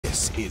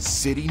is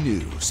City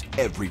News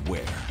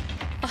everywhere.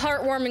 A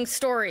heartwarming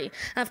story.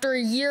 After a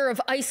year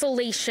of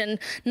isolation,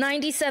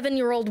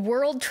 97-year-old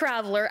world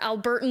traveler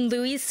Albertan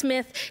Louise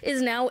Smith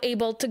is now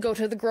able to go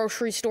to the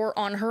grocery store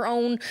on her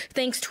own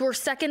thanks to her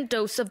second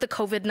dose of the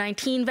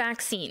COVID-19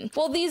 vaccine.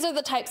 Well, these are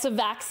the types of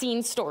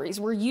vaccine stories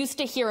we're used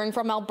to hearing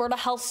from Alberta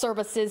Health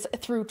Services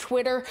through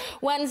Twitter.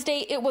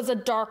 Wednesday, it was a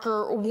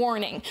darker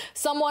warning.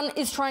 Someone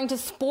is trying to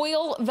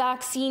spoil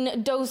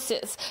vaccine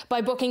doses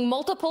by booking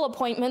multiple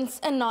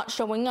appointments and not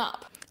showing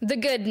up. The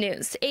good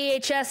news,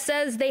 AHS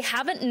says they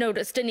haven't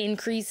noticed an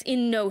increase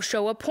in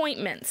no-show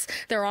appointments.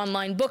 Their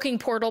online booking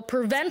portal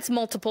prevents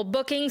multiple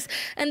bookings,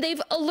 and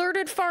they've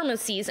alerted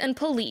pharmacies and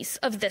police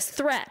of this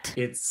threat.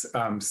 It's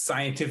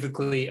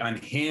scientifically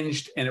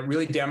unhinged, and it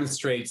really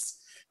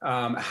demonstrates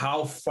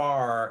how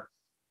far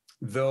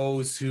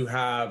those who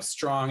have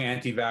strong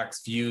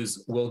anti-vax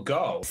views will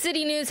go.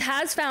 City News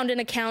has found an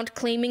account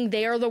claiming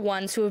they are the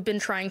ones who have been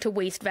trying to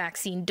waste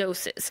vaccine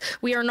doses.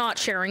 We are not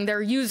sharing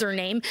their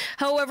username.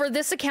 However,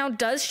 this account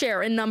does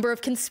share a number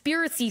of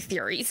conspiracy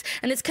theories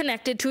and is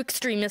connected to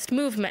extremist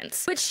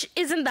movements, which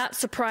isn't that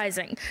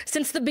surprising.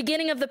 Since the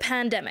beginning of the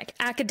pandemic,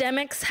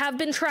 academics have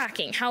been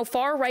tracking how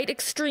far-right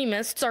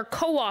extremists are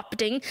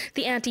co-opting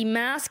the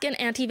anti-mask and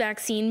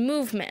anti-vaccine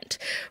movement.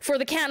 For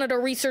the Canada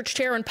Research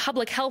Chair in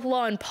Public Health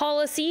Law and Policy,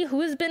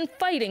 who has been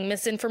fighting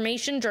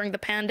misinformation during the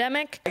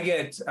pandemic. I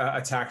get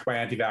attacked by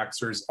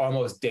anti-vaxxers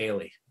almost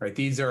daily, right?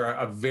 These are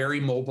a very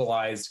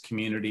mobilized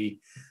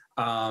community.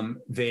 I've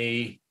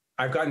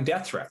gotten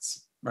death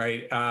threats,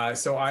 right?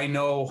 So I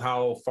know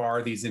how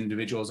far these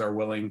individuals are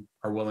willing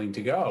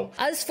to go.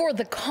 As for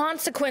the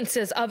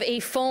consequences of a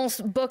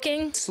false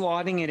booking,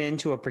 slotting it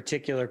into a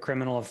particular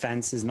criminal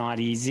offense is not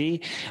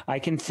easy. I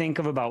can think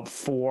of about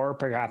 4,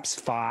 perhaps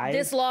 5.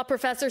 This law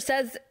professor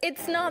says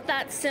it's not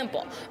that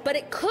simple, but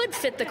it could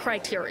fit the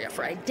criteria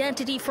for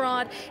identity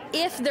fraud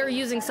if they're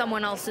using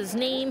someone else's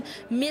name,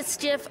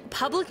 mischief,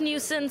 public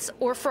nuisance,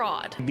 or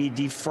fraud. Be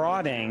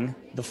defrauding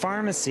the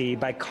pharmacy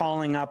by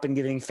calling up and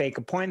giving fake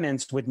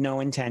appointments with no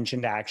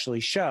intention to actually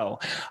show.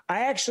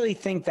 I actually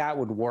think that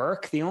would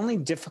work. The only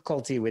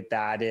difficulty with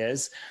that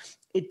is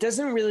it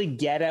doesn't really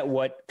get at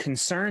what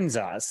concerns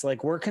us.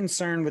 Like, we're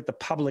concerned with the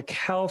public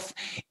health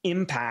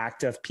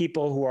impact of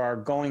people who are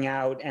going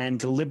out and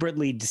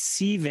deliberately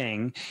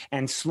deceiving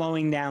and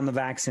slowing down the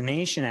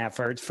vaccination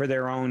efforts for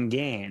their own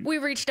gain. We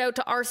reached out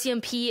to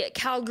RCMP,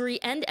 Calgary,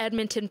 and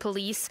Edmonton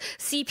Police,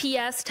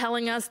 CPS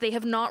telling us they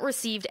have not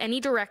received any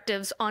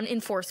directives on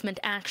enforcement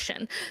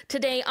action.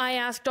 Today, I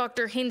asked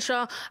Dr.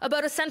 Hinshaw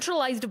about a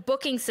centralized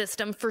booking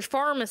system for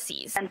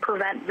pharmacies. And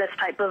prevent this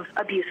type of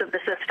abuse of the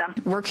system.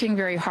 Working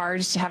very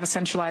hard to have a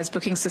centralized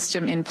booking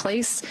system in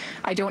place.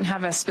 I don't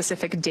have a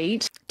specific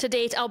date. To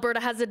date, Alberta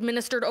has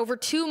administered over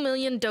 2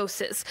 million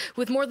doses,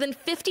 with more than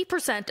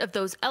 50% of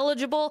those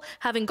eligible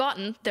having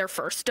gotten their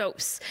first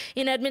dose.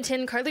 In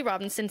Edmonton, Carly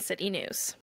Robinson, City News.